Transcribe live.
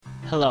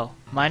Hello,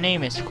 my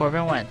name is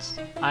Corbin Wentz.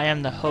 I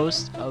am the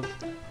host of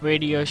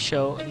radio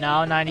show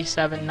Now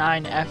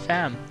 97.9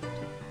 FM.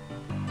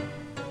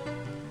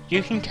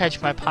 You can catch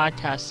my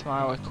podcast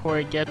tomorrow with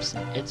Corey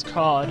Gibson. It's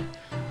called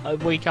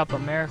Wake Up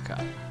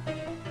America.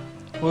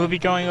 We'll be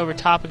going over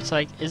topics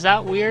like, is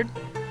that weird?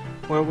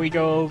 Where we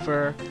go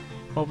over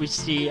what we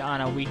see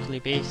on a weekly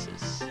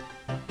basis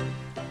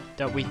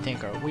that we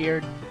think are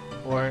weird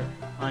or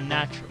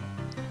unnatural.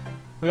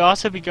 We'll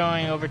also be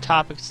going over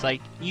topics like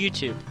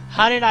YouTube.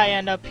 How did I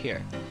end up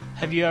here?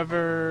 Have you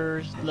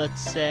ever, let's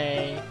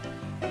say,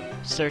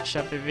 searched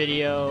up a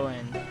video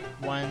and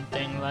one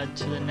thing led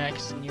to the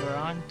next and you were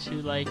on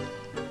to like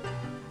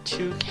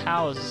 2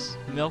 cows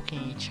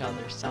milking each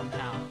other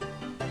somehow?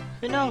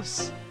 Who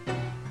knows?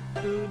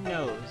 Who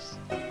knows?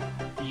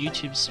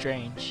 YouTube's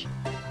strange.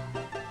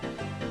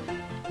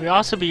 We'll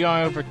also be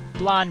going over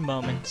blonde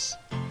moments.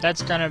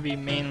 That's gonna be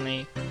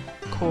mainly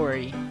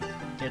Corey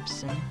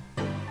Gibson,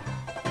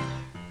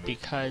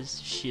 because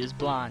she is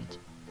blonde.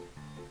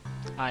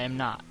 I am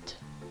not.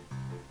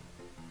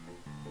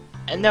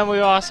 And then we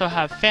also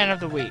have Fan of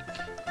the Week.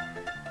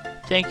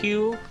 Thank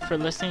you for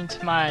listening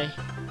to my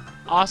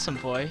awesome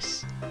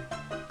voice.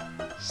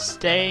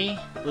 Stay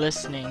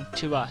listening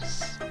to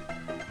us.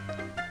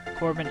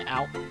 Corbin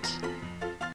out.